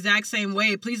it's the exact same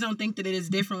way. Please don't think that it is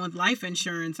different with life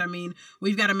insurance. I mean,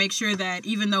 we've got to make sure that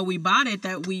even though we bought it,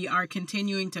 that we are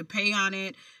continuing to pay on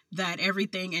it, that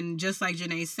everything, and just like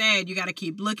Janae said, you got to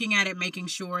keep looking at it, making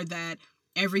sure that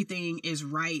everything is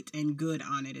right and good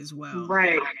on it as well.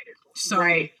 Right. So,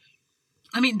 right.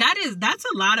 I mean, that's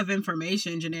a lot of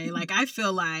information, Janae. Like, I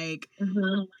feel like,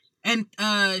 and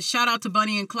shout out to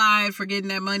Bonnie and Clyde for getting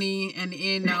that money, and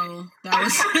that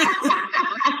was,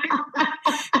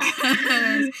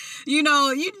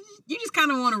 you just kind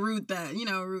of want to root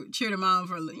cheer them on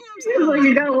for, it's kind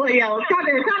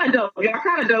of dope. Y'all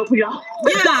kind of dope, y'all.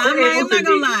 Yeah, I'm not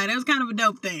gonna lie, that was kind of a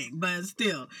dope thing, but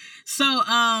still. So,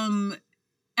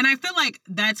 and I feel like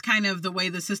that's kind of the way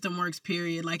the system works,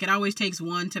 period. Like, it always takes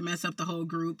one to mess up the whole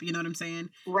group, you know what I'm saying?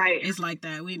 Right. It's like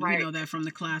that. We know that from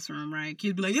the classroom, right?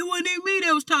 Kids be like, it wasn't even me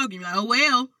that was talking. You're like, oh,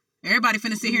 well, everybody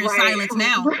finna sit here in silence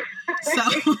now.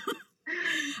 So...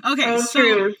 Okay,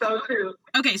 so true.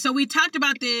 Okay, so we talked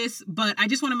about this, but I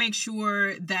just want to make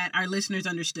sure that our listeners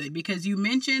understood because you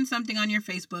mentioned something on your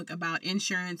Facebook about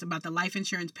insurance, about the life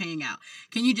insurance paying out.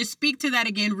 Can you just speak to that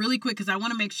again really quick? Because I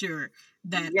want to make sure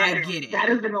that I get it. That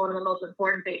has been one of the most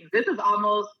important things. This is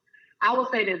almost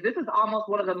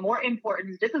one of the more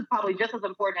important. This is probably just as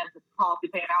important as the policy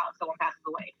paying out if someone passes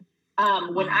away.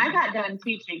 When I got done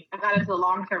teaching, I got into the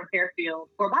long-term care field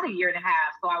for about a year and a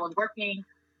half. So I was working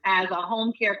as a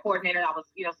home care coordinator. I was,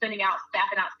 staffing out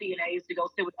CNAs to go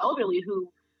sit with elderly who,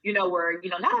 were,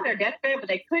 not on their deathbed, but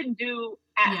they couldn't do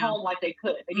at home like they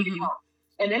could. They needed help.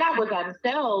 And then I was on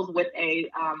sales with a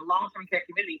long-term care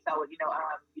community. So,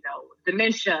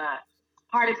 dementia,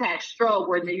 heart attack, stroke,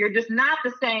 where you're just not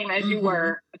the same as you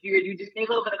were. You just need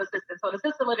a little bit of assistance. So the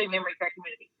assisted living memory care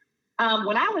community.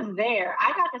 When I was there,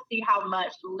 I got to see how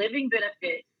much living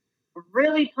benefits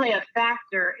really play a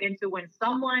factor into when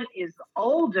someone is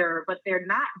older, but they're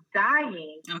not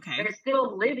dying. Okay. They're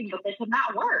still living, but they could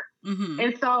not work.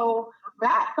 And so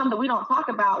that's something we don't talk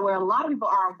about, where a lot of people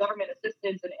are on government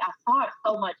assistance. And I saw it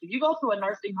so much. If you go to a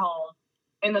nursing home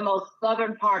in the most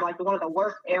southern part, like one of the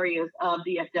worst areas of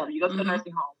DFW, you go to a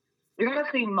nursing home, you're going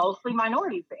to see mostly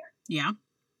minorities there. Yeah.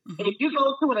 If you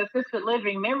go to an assisted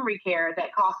living memory care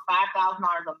that costs $5,000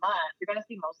 a month, you're going to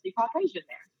see mostly Caucasian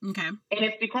there. Okay. And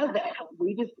it's because that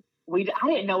I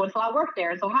didn't know until I worked there.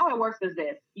 And so how it works is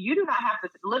this: you do not have to.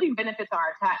 Living benefits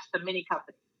are attached to many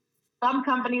companies. Some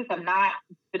companies have not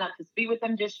been up to speed with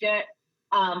them just yet.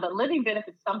 But living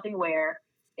benefits is something where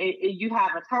you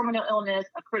have a terminal illness,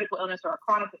 a critical illness, or a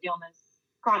chronic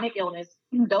illness.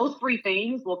 Those three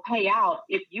things will pay out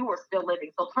if you are still living.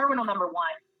 So terminal, number one.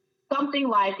 Something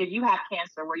like if you have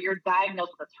cancer, where you're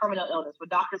diagnosed with a terminal illness, where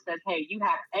doctor says, hey, you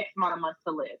have X amount of months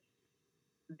to live.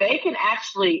 They can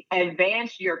actually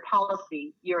advance your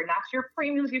policy, not your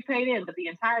premiums you paid in, but the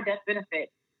entire death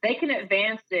benefit. They can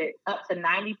advance it up to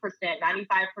 90%, 95%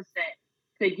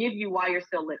 to give you while you're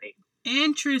still living.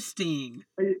 Interesting.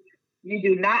 You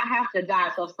do not have to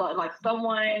die. So like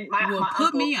someone, my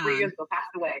uncle 3 years ago passed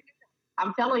away.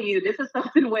 I'm telling you, this is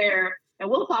something where, and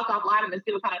we'll talk offline and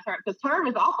see what kind of term, because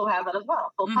term also has that as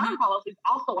well. So term policies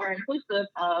also are inclusive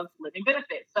of living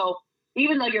benefits. So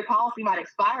even though your policy might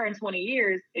expire in 20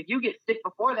 years, if you get sick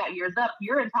before that year's up,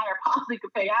 your entire policy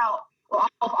could pay out, or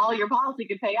almost all your policy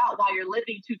could pay out while you're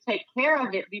living to take care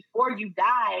of it before you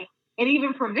die, and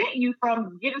even prevent you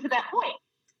from getting to that point.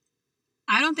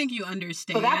 I don't think you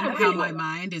understand how my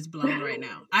mind is blown right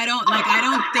now. I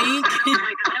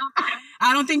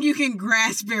don't think you can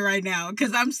grasp it right now,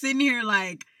 because I'm sitting here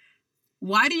like,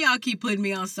 why do y'all keep putting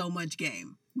me on so much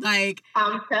game? Like,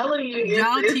 I'm telling you,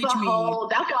 it's teach me. That's why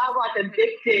I was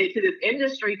addicted to this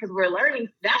industry, because we're learning.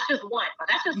 That's just one.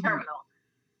 That's just terminal.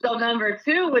 So number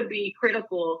two would be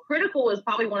critical. Critical is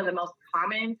probably one of the most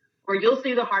common, where you'll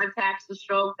see the heart attacks, the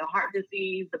stroke, the heart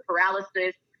disease, the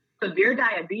paralysis. Severe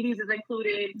diabetes is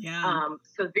included. Yeah.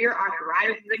 Severe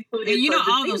arthritis is included. And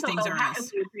all those things are us.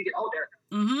 As you get older.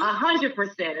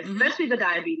 100%, especially the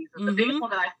diabetes. It's the biggest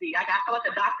one that I see. I feel like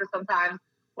the doctor sometimes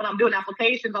when I'm doing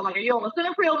applications, I'm like, are you on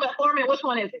lisinopril, metformin? Which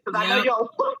one is it? Because I know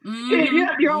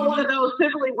you're on one of those.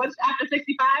 Typically, once after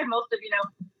 65, most of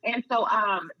And so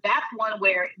that's one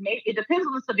where it depends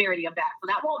on the severity of that. So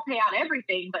that won't pay out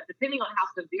everything, but depending on how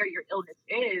severe your illness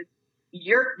is,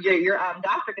 your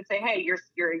doctor could say, hey, you're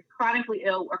chronically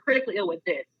ill or critically ill with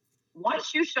this.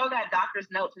 Once you show that doctor's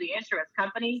note to the insurance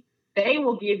company, they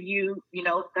will give you,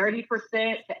 30%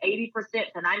 to 80%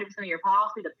 to 90% of your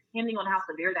policy, depending on how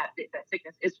severe that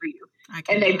sickness is for you.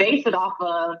 And they base it off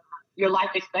of your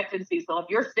life expectancy. So if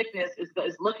your sickness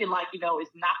is looking like, is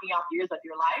knocking out years of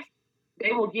your life,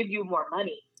 they will give you more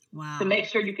money to make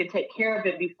sure you can take care of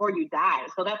it before you die.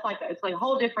 So that's it's like a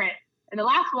whole different. And the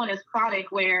last one is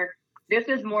chronic, where this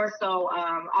is more so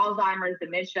Alzheimer's,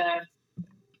 dementia,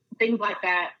 things like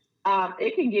that.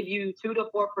 It can give you 2 to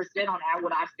 4% on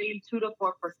what I've seen, 2 to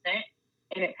 4%,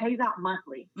 and it pays out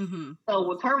monthly. So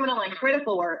with terminal and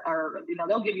critical, or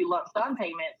they'll give you lump sum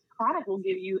payments. Chronic will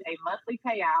give you a monthly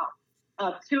payout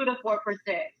of 2 to 4%.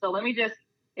 So let me just,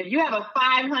 if you have a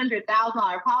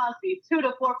 $500,000 policy, 2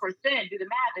 to 4%, do the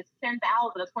math. It's $10,000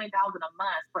 or $20,000 a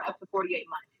month for up to 48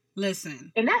 months.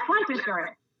 Listen, and that's life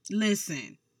insurance.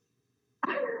 Listen,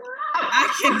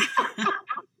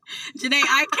 Janae,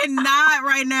 I cannot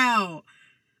right now.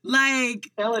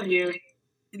 Like, telling you.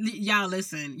 Y'all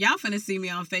listen. Y'all finna see me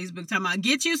on Facebook talking about,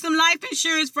 get you some life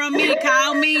insurance from me.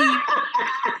 Call me.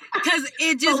 Because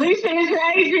it just... Felicia is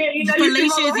your agent.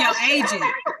 Felicia is your agent.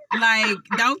 Like,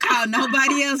 don't call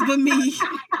nobody else but me.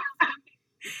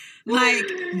 Like,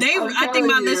 I think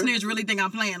my listeners really think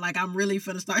I'm playing. Like, I'm really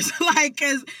finna start. Like,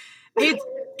 because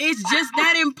it's just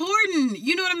that important.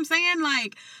 You know what I'm saying?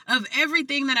 Like, of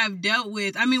everything that I've dealt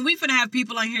with. I mean, we finna have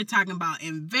people on here talking about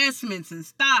investments and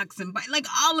stocks and like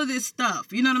all of this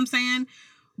stuff. You know what I'm saying?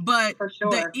 But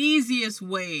the easiest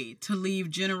way to leave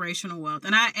generational wealth,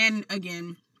 and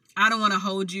again, I don't want to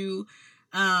hold you,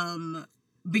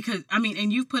 because I mean,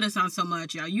 and you've put us on so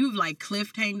much, y'all. You've like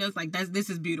cliffhanged us. Like this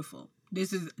is beautiful.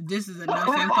 This is enough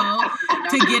info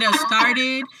to get us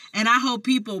started, and I hope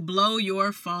people blow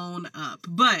your phone up.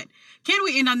 But can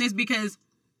we end on this, because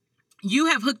you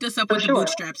have hooked us up with the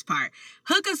bootstraps part.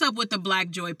 Hook us up with the Black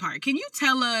Joy part. Can you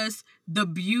tell us the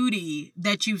beauty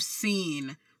that you've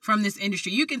seen from this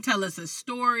industry? You can tell us a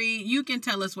story. You can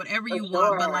tell us whatever you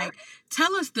want, but like,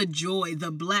 tell us the joy,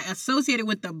 associated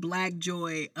with the Black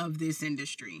joy of this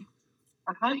industry.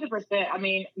 100%. I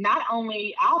mean, not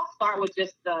only, I'll start with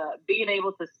just being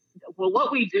able to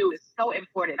what we do is so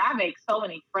important. I make so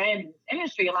many friends in this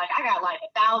industry. Like I got like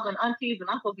 1,000 aunties and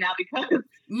uncles now because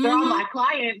they're all my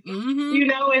clients, you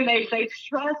know, and they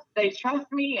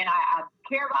trust me, and I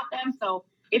care about them. So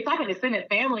it's like an extended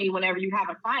family whenever you have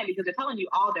a client, because they're telling you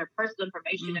all their personal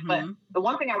information. But the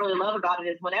one thing I really love about it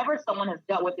is whenever someone has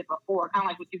dealt with it before, kind of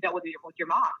like what you've dealt with your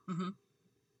mom,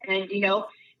 and you know,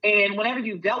 and whenever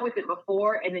you've dealt with it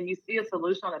before, and then you see a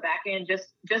solution on the back end, just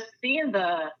seeing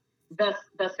the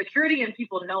security in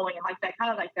people knowing, and like that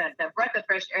kind of like the breath of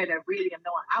fresh air they're breathing, and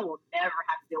knowing I will never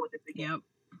have to deal with this again. Yep.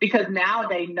 Because now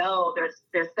they know they're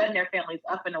setting their families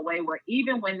up in a way where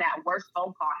even when that worst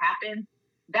phone call happens,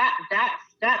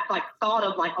 that's like thought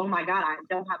of like, oh my God, I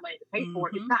don't have money to pay for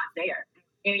it. It's not there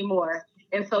anymore.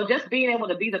 And so just being able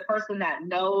to be the person that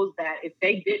knows that if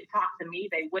they didn't talk to me,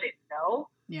 they wouldn't know.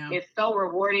 Yeah. It's so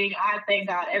rewarding. I thank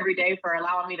God every day for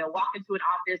allowing me to walk into an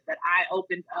office that I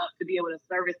opened up to be able to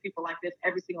service people like this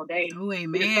every single day. Oh,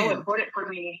 amen. It's so important for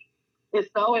me. It's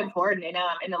so important.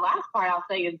 And the last part I'll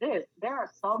say is this: there are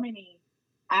so many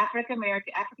African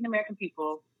American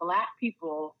people, Black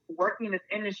people working in this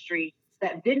industry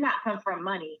that did not come from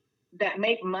money, that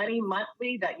make money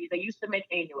monthly that they used to make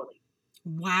annually.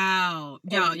 Wow.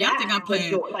 Y'all think I'm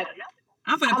playing? Like,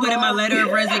 I'm going to put in my letter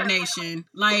of resignation.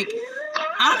 Like,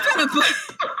 I'm going to put...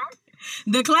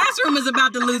 The classroom is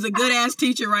about to lose a good-ass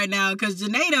teacher right now because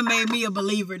Janae done made me a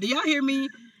believer. Do y'all hear me?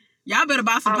 Y'all better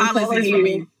buy some policies for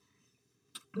me.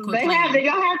 Y'all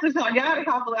have to talk. Y'all have to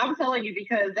call. I'm telling you,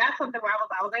 because that's something where I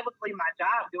was able to leave my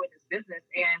job doing this business.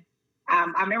 And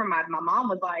I remember my mom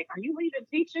was like, "Are you leaving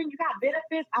teaching? You got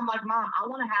benefits?" I'm like, "Mom, I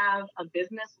want to have a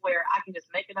business where I can just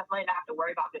make enough money not have to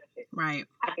worry about benefits. Right.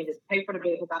 I can just pay for the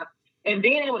business." And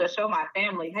being able to show my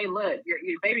family, "Hey, look,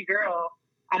 your baby girl,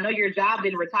 I know your job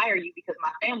didn't retire you because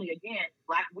my family, again,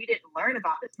 Black, we didn't learn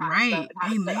about this kind of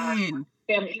stuff." Amen.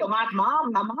 Family. So my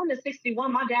mom is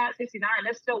 61, my dad's 69,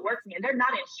 they're still working, and they're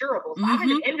not insurable. So I'm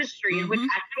in an industry in which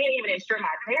I can't even insure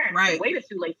my parents. Right. They waited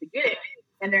too late to get it,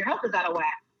 and their health is out of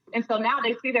whack. And so now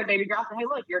they see their baby girl say, "Hey,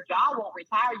 look, your job won't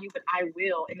retire you, but I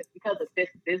will." And it's because of this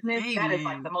business. Amen. That is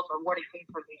like the most rewarding thing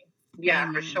for me. Yeah,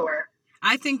 Amen. For sure.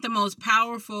 I think the most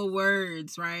powerful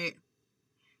words, right,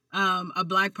 a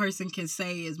Black person can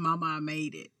say is, "Mama, I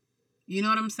made it." You know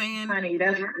what I'm saying? Honey,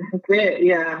 that's it.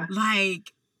 Yeah.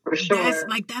 Like, for sure.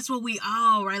 That's what we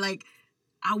all, right? Like,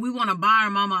 we want to buy our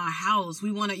mama a house.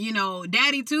 We want to,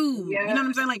 daddy too. Yeah. You know what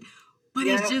I'm saying? Like, but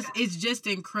it's just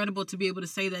incredible to be able to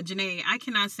say that. Janae, I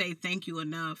cannot say thank you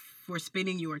enough for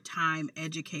spending your time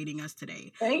educating us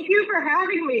today. Thank you for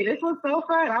having me. This was so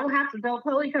fun. I will have to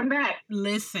totally come back.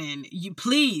 Listen, you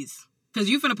please, because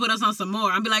you're finna put us on some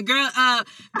more. I'll be like, girl,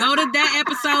 go to that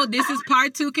episode. This is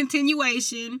part 2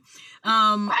 continuation.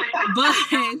 But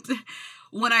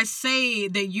when I say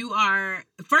that you are,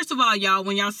 first of all, y'all,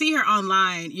 when y'all see her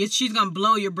online, she's going to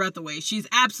blow your breath away. She's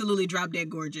absolutely drop dead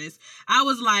gorgeous. I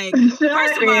was like, first of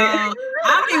all, I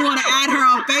don't even want to add her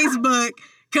on Facebook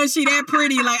because she that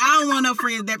pretty. Like, I don't want no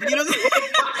friends that pretty. You know what I'm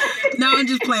saying? No, I'm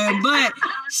just playing. But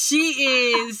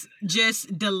she is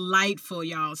just delightful,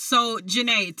 y'all. So,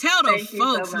 Janae, tell the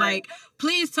folks, like,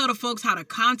 please tell the folks how to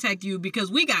contact you because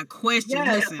we got questions.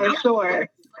 Yes, listen, for sure.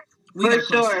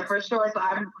 For sure. So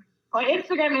I'm on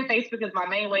Instagram and Facebook is my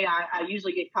main way I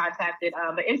usually get contacted.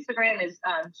 But Instagram is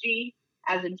G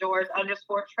as in George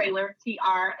 _trailer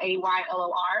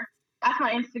TRAYLOR. That's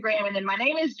my Instagram. And then my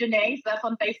name is Janae. So that's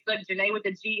on Facebook. Janae with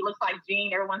the G. Looks like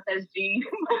Jean. Everyone says Jean.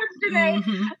 But it's Janae.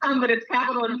 But it's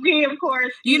capital G, of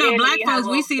course. Black folks,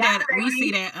 we see that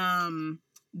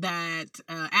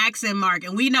accent mark,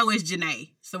 and we know it's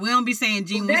Janae. So we don't be saying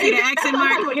Jean. We see the accent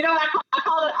mark. You know what? I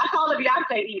call it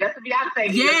Beyonce E. That's a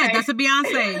Beyonce E. Yeah, okay? That's a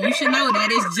Beyonce. You should know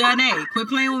that is Janae. Quit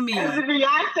playing with me. That's a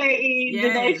Beyonce E.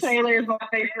 Yes. Janae Trailer is my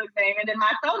Facebook name. And then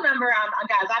my phone number,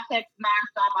 guys, I text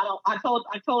nonstop. I told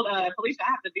Felicia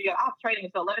I have to be off training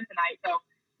until 11 tonight. So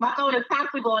my phone is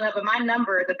constantly blowing up. But my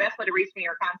number, the best way to reach me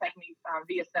or contact me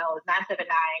via cell is 979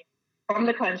 from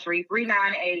the country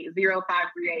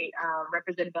 398-0538.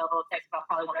 Represent Belleville, Texas. I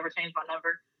probably won't ever change my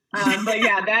number. But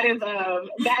yeah, that is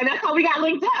that's how we got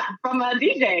linked up from a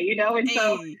DJ, and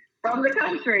so from the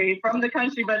country. But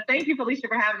thank you, Felicia,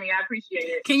 for having me. I appreciate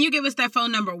it. Can you give us that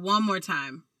phone number one more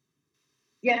time?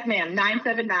 Yes, ma'am.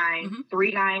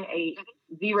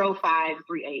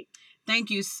 979-398-0538.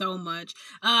 Thank you so much.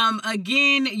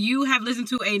 Again, you have listened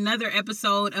to another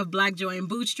episode of Black Joy and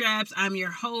Bootstraps. I'm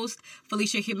your host,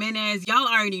 Felicia Jimenez. Y'all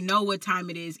already know what time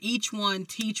it is. Each one,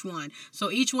 teach one. So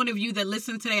each one of you that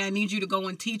listen today, I need you to go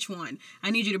and teach one.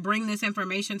 I need you to bring this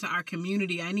information to our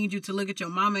community. I need you to look at your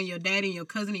mama and your daddy and your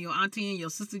cousin and your auntie and your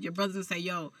sister, your brothers and say,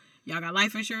 yo, y'all got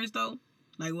life insurance though?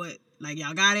 Like what? Like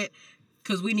y'all got it?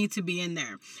 because we need to be in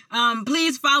there.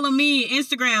 Please follow me,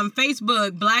 Instagram,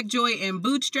 Facebook, Black Joy and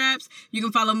Bootstraps. You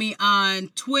can follow me on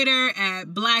Twitter at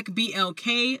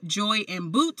BlackBLK, Joy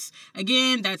and Boots.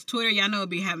 Again, that's Twitter. Y'all know I'll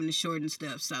be having the short and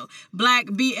stuff. So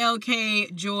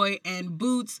BlackBLK, Joy and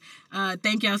Boots.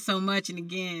 Thank y'all so much. And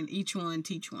again, each one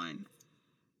teach one.